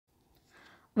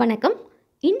வணக்கம்.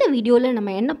 இந்த வீடியோவில் நம்ம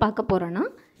என்ன பார்க்க போகிறோன்னா,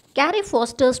 கேரி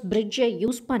ஃபாஸ்டர்ஸ் பிரிட்ஜை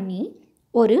யூஸ் பண்ணி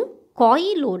ஒரு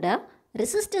காயிலோட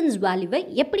ரெசிஸ்டன்ஸ் வேல்யூவை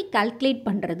எப்படி கால்குலேட்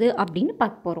பண்ணுறது அப்படின்னு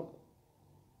பார்க்க போகிறோம்.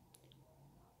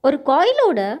 ஒரு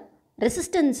காயிலோட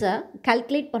ரெசிஸ்டன்ஸை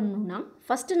கால்குலேட் பண்ணணுன்னா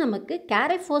ஃபஸ்ட்டு நமக்கு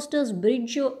carry Faustus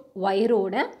bridge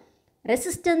ஒயரோட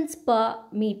resistance per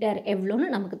metre எவ்வளோன்னு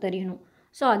நமக்கு தெரியணும்.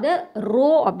 ஸோ அதை ரோ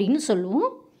அப்படின்னு சொல்லுவோம்.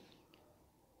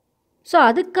 ஸோ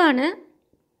அதுக்கான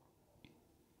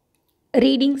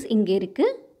ரீடிங்ஸ் இங்கே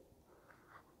இருக்குது.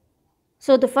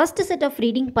 So the first set of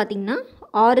reading பார்த்திங்கன்னா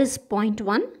R is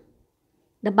 0.1.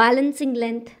 The balancing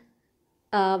length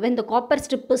when the copper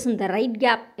strip is in the right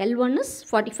gap L1 is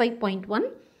 45.1.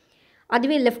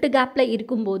 அதுவே left gapல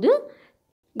இருக்கும்போது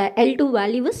L2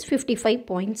 value is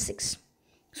 55.6.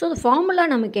 So the formula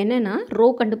நமக்கு என்னென்னா row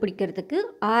கண்டுபிடிக்கிறதுக்கு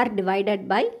R divided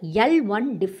by L1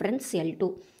 difference L2.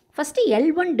 First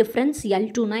L1 difference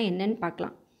L2னா என்னன்னு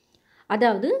பார்க்கலாம்.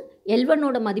 அதாவது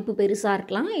L1ஓட மதிப்பு பெருசாக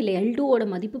இருக்கலாம், இல்லை L2ஓட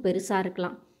மதிப்பு பெருசாக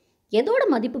இருக்கலாம். எதோட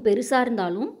மதிப்பு பெருசாக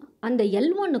இருந்தாலும் அந்த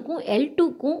L1க்கும்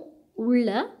L2க்கும் உள்ள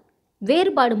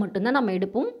வேறுபாடு மட்டும்தான் நம்ம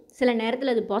எடுப்போம். சில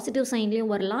நேரத்தில் அது பாசிட்டிவ்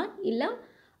சைன்லேயும் வரலாம், இல்லை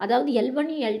அதாவது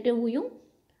L1ஐயும் L2வையும்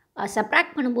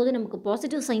சப்ராக்ட் பண்ணும்போது நமக்கு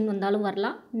பாசிட்டிவ் சைன் வந்தாலும்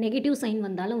வரலாம், நெகட்டிவ் சைன்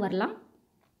வந்தாலும் வரலாம்.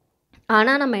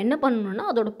 ஆனால் நம்ம என்ன பண்ணணும்னா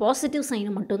அதோட பாசிட்டிவ்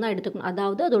சைனை மட்டும்தான் எடுத்துக்கணும்,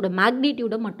 அதாவது அதோட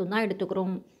மேக்னிடியூடை மட்டும்தான்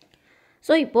எடுத்துக்கிறோம்.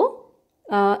 ஸோ இப்போது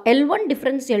L1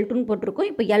 டிஃப்ரென்ஸ் L2ன்னு போட்டிருக்கோம்.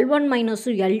 இப்போ L1 மைனஸ்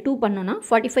L2 பண்ணோன்னா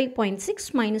 45.6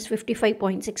 மைனஸ்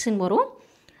 55.6ன்னு வரும்.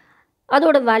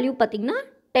 அதோட வேல்யூ பார்த்திங்கன்னா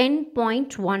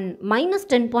 10.1 மைனஸ்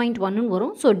 10.1ன்னு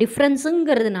வரும். ஸோ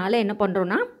டிஃப்ரென்ஸுங்கிறதுனால என்ன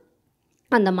பண்ணுறோன்னா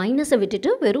அந்த மைனஸை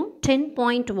விட்டுட்டு வெறும்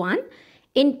 10.1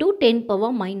 இன்ட்டு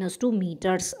 10⁻⁻2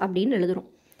 மீட்டர்ஸ் அப்படின்னு எழுதுகிறோம்.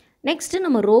 நெக்ஸ்ட்டு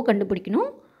நம்ம ரோ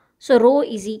கண்டுபிடிக்கணும். So rho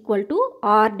is equal to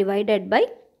R divided by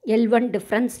L1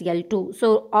 difference L2. So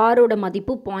ஆரோட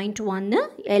மதிப்பு 0.1,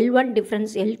 L1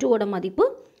 டிஃப்ரென்ஸ் L2ஓட மதிப்பு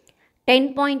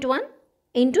 10.1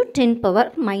 இன்ட்டு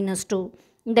 10⁻⁻2.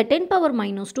 இந்த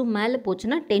 10⁻⁻2 மேலே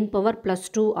போச்சுன்னா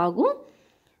 10⁻+2 ஆகும்.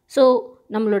 ஸோ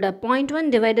நம்மளோட 0.1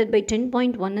 டிவைடட் பை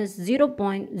 10.1 இஸ்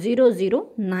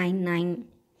 0.0099.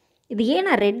 இது ஏன்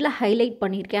நான் ரெட்டில் ஹைலைட்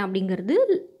பண்ணியிருக்கேன் அப்படிங்கிறது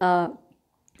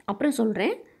அப்புறம்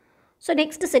சொல்கிறேன். So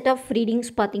next set of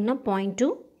readings பார்த்திங்கன்னா 0.2.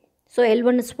 So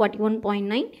L1 is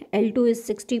 41.9, L2 is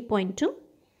 60.2,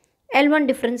 L1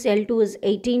 difference L2 is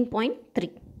 18.3.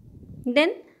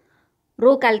 Then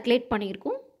row calculate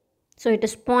பண்ணியிருக்கோம். So it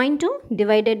is 0.2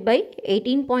 divided by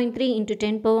 18.3 into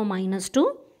 10⁻⁻2.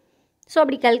 So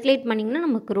அப்படி calculate பண்ணிங்கன்னா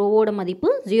நமக்கு ரோவோட மதிப்பு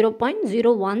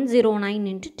 0.0109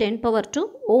 into 10⁻2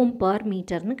 ஓம் பர்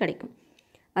மீட்டர்னு கிடைக்கும்.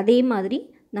 அதே மாதிரி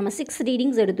நம்ம 6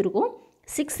 ரீடிங்ஸ் எடுத்திருக்கோம்.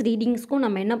 6 ரீடிங்ஸ்க்கும்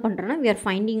நம்ம என்ன பண்ணுறோன்னா we are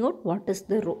finding out what is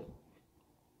the row.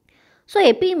 So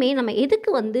எப்பயுமே நம்ம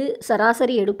எதுக்கு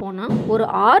சராசரி எடுப்போம்னா ஒரு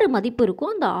 6 மதிப்பு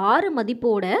இருக்கும். அந்த 6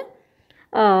 மதிப்போட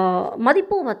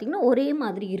மதிப்பும் பார்த்திங்கன்னா ஒரே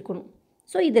மாதிரி இருக்கணும்.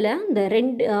 ஸோ இதில் இந்த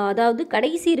அதாவது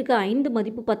கடைசி இருக்க 5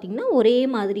 மதிப்பு பார்த்திங்கன்னா ஒரே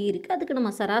மாதிரி இருக்குது. அதுக்கு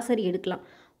நம்ம சராசரி எடுக்கலாம்.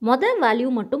 மொதல் வேல்யூ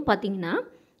மட்டும் பார்த்திங்கன்னா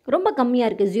ரொம்ப கம்மியாக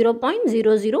இருக்குது,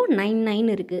 0.0099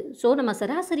 இருக்குது. ஸோ நம்ம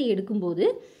சராசரி எடுக்கும்போது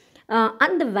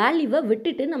அந்த வேல்யூவை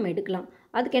விட்டுட்டு நம்ம எடுக்கலாம்.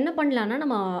 அதுக்கு என்ன பண்ணலான்னா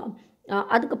நம்ம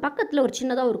அதுக்கு பக்கத்தில் ஒரு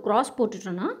சின்னதாக ஒரு க்ராஸ்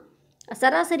போட்டுட்டோன்னா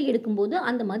சராசரி எடுக்கும்போது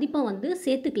அந்த மதிப்பை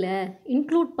சேர்த்துக்கல,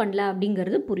 இன்க்ளூட் பண்ணல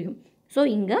அப்படிங்கிறது புரியும். ஸோ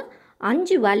இங்கே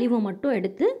 5 வேல்யூவை மட்டும்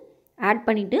எடுத்து ஆட்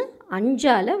பண்ணிவிட்டு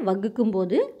 5ஆல்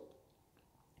வகுக்கும்போது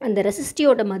அந்த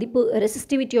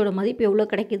ரெசிஸ்டிவிட்டியோட மதிப்பு எவ்வளோ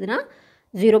கிடைக்குதுன்னா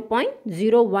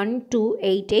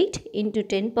 0.01288 இன்ட்டு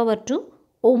 10⁻2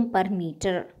 ஓம் பர்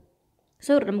மீட்டர்.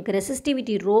 ஸோ நமக்கு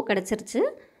ரெசிஸ்டிவிட்டி ரோ கிடச்சிருச்சு,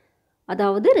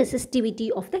 அதாவது resistivity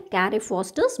of the carry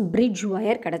Faustus bridge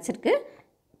wire கிடச்சிருக்கு.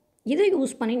 இதை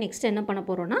யூஸ் பண்ணி நெக்ஸ்ட் என்ன பண்ண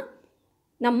போகிறோன்னா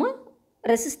நம்ம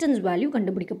ரெசிஸ்டன்ஸ் வேல்யூ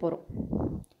கண்டுபிடிக்க போகிறோம்.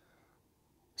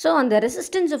 ஸோ அந்த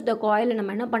ரெசிஸ்டன்ஸ் ஆஃப் த காயில்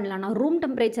நம்ம என்ன பண்ணலாம்னா ரூம்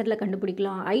டெம்பரேச்சரில்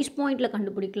கண்டுபிடிக்கலாம், ஐஸ் பாயிண்டில்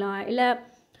கண்டுபிடிக்கலாம், இல்லை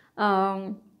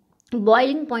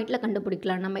பாயிலிங் பாயிண்டில்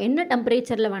கண்டுபிடிக்கலாம். நம்ம என்ன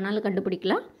டெம்பரேச்சரில் வேணாலும்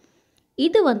கண்டுபிடிக்கலாம்.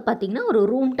 இது பார்த்திங்கன்னா ஒரு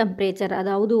ரூம் டெம்பரேச்சர்,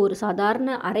 அதாவது ஒரு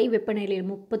சாதாரண அறை வெப்பநிலையில்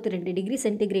 32 டிகிரி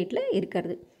சென்டிகிரேட்டில்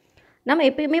இருக்கிறது. நம்ம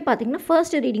எப்பயுமே பார்த்திங்கன்னா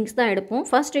ஃபர்ஸ்ட் ரீடிங்ஸ் தான் எடுப்போம்.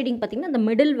 ஃபர்ஸ்ட் ரீடிங் பார்த்திங்கன்னா அந்த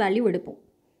மிடில் வேல்யூ எடுப்போம்.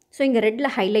 ஸோ இங்கே ரெட்டில்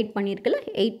ஹைலைட் பண்ணியிருக்கல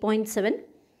 8.7.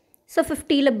 ஸோ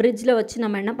 50ல் பிரிட்ஜில் வச்சு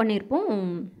நம்ம என்ன பண்ணியிருப்போம்,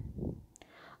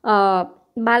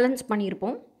 பேலன்ஸ்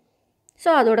பண்ணியிருப்போம். ஸோ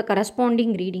அதோட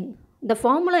கரஸ்பாண்டிங் ரீடிங் இந்த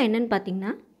ஃபார்முலா என்னென்னு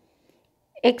பார்த்திங்கன்னா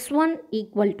x1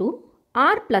 equal to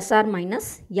R plus R minus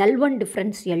L1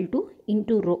 difference L2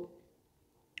 into row.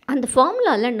 அந்த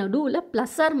ஃபார்முலாவில் நடுவில்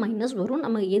ப்ளஸ் ஆர் மைனஸ் வரும்.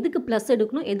 நம்ம எதுக்கு ப்ளஸ்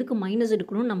எடுக்கணும் எதுக்கு மைனஸ்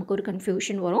எடுக்கணும்னு நமக்கு ஒரு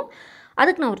கன்ஃபியூஷன் வரும்.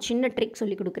 அதுக்கு நான் ஒரு சின்ன ட்ரிக்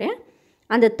சொல்லி கொடுக்குறேன்.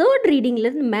 அந்த தேர்ட்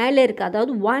ரீடிங்லேருந்து மேலே இருக்குது,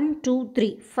 அதாவது 1 2 3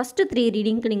 ஃபஸ்ட்டு 3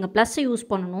 ரீடிங்க்கு நீங்கள் ப்ளஸ்ஸை யூஸ்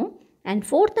பண்ணணும். அண்ட்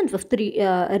ஃபோர்த் அண்ட் ஃபிஃப்த்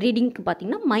ரீடிங்க்கு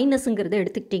பார்த்தீங்கன்னா மைனஸுங்கிறத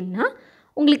எடுத்துக்கிட்டிங்கன்னா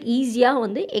உங்களுக்கு ஈஸியாக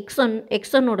வந்து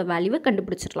எக்ஸ் ஒன்னோட வேல்யூவை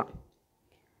கண்டுபிடிச்சிடலாம்.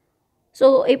 ஸோ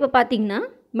இப்போ பார்த்தீங்கன்னா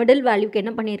மிடில் வேல்யூக்கு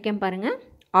என்ன பண்ணியிருக்கேன் பாருங்கள்.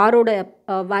 ஆரோட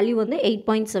வேல்யூ வந்து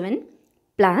 8.7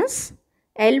 plus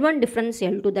L1 difference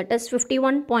L2, that is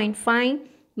 51.5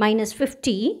 minus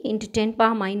 50 into 10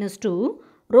 power minus 2.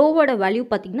 ரோவோட value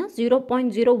பார்த்திங்கன்னா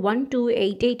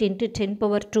 0.01288 into 10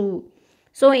 power 2.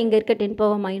 ஸோ இங்கே இருக்க 10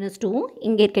 power minus 2,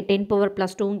 இங்கே இருக்க 10 power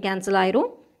plus 2 கேன்சல் ஆயிரும்.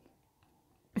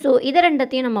 ஸோ இதை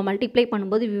ரெண்டத்தையும் நம்ம மல்டிப்ளை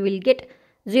பண்ணும்போது we will get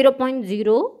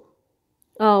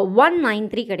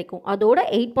 0.0193 கிடைக்கும். அதோட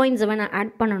 8.7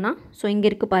 ஆட் பண்ணோன்னா ஸோ இங்கே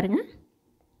இருக்குது பாருங்கள்.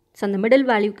 ஸோ அந்த மிடில்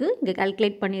வேல்யூக்கு இங்கே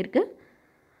கால்குலேட் பண்ணியிருக்கு.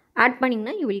 ஆட்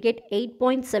பண்ணிங்கன்னா யூ வில் கெட்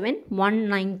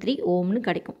 8.7193 ஓம்னு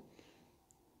கிடைக்கும்.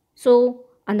 ஸோ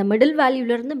அந்த மிடில்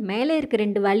வேல்யூலேருந்து மேலே இருக்க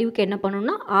ரெண்டு வேல்யூக்கு என்ன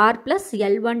பண்ணணும்னா R plus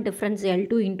L1 difference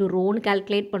L2 into ரோன்னு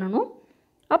calculate பண்ணணும்.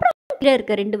 அப்புறம் கீழே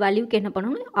இருக்க ரெண்டு வேல்யூக்கு என்ன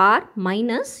பண்ணணும் R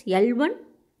minus L1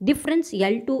 difference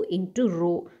L2 into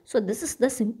row. So this is the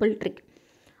simple trick.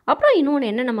 அப்புறம் இன்னொன்று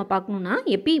என்ன நம்ம பார்க்கணுன்னா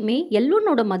எப்பயுமே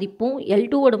L1ஓட மதிப்பும்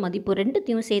L2ஓட மதிப்பும்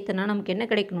ரெண்டுத்தையும் சேர்த்தனா நமக்கு என்ன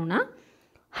கிடைக்கணும்னா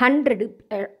 100,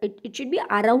 it should be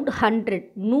around 100,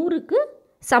 100க்கு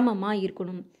சமமாக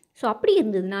இருக்கணும். ஸோ அப்படி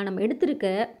இருந்ததுன்னா நம்ம எடுத்திருக்க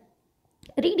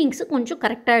ரீடிங்ஸு கொஞ்சம்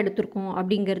கரெக்டாக எடுத்திருக்கோம்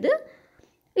அப்படிங்கிறது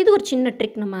இது ஒரு சின்ன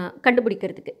ட்ரிக் நம்ம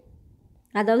கண்டுபிடிக்கிறதுக்கு,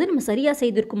 அதாவது நம்ம சரியாக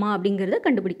செய்திருக்குமா அப்படிங்கிறத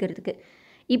கண்டுபிடிக்கிறதுக்கு.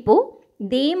 இப்போது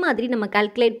இதே மாதிரி நம்ம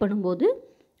கால்குலேட் பண்ணும்போது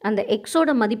அந்த எக்ஸோட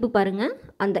மதிப்பு பாருங்கள்,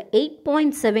 அந்த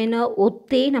 8.7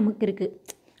 ஒத்தே நமக்கு இருக்குது.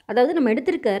 அதாவது நம்ம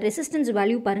எடுத்திருக்க ரெசிஸ்டன்ஸ்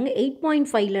வேல்யூ பாருங்கள்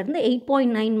 8.5லேருந்து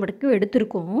 8.9 வரைக்கும்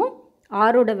எடுத்திருக்கோம்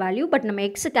ஆரோட வேல்யூ. பட் நம்ம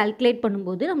எக்ஸை கால்குலேட்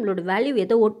பண்ணும்போது நம்மளோட வேல்யூ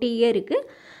எதோ ஒட்டியே இருக்குது.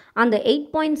 அந்த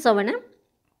 8.7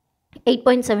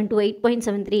 8.72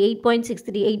 8.73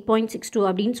 8.63 8.62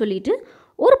 அப்படின்னு சொல்லிட்டு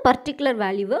ஒரு பர்டிகுலர்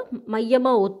வேல்யூவை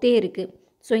மையமாக ஒத்தே இருக்குது.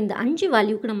 ஸோ இந்த 5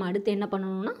 வேல்யூக்கு நம்ம அடுத்து என்ன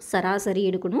பண்ணணும்னா சராசரி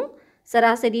எடுக்கணும்.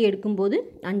 சராசரி எடுக்கும்போது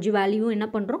 5 வேல்யூவும் என்ன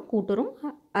பண்ணுறோம் கூட்டுறோம்,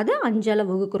 அதை 5ஆல்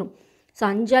வகுக்கிறோம். ஸோ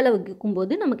 5ஆல்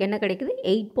வகுக்கும்போது நமக்கு என்ன கிடைக்குது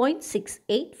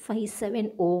 8.6857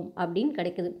 ஓம் அப்படின்னு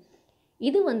கிடைக்குது.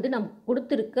 இது வந்து நம்ம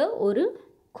கொடுத்துருக்க ஒரு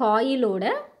காயிலோட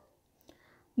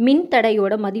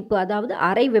மின்தடையோட மதிப்பு, அதாவது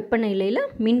அறை வெப்பநிலையில்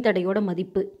மின்தடையோட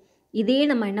மதிப்பு. இதே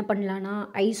நம்ம என்ன பண்ணலான்னா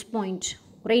ஐஸ் பாயிண்ட்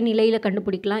உறை நிலையில்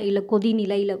கண்டுபிடிக்கலாம், இல்லை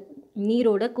கொதிநிலையில்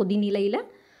நீரோட கொதிநிலையில்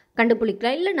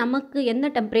கண்டுபிடிக்கலாம், இல்லை நமக்கு என்ன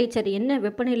டெம்பரேச்சர் என்ன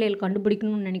வெப்பநிலையில்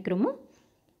கண்டுபிடிக்கணும்னு நினைக்கிறோமோ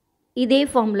இதே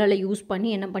ஃபார்முலாவில் யூஸ் பண்ணி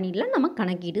என்ன பண்ணிடலாம் நம்ம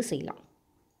கணக்கீடு செய்யலாம்.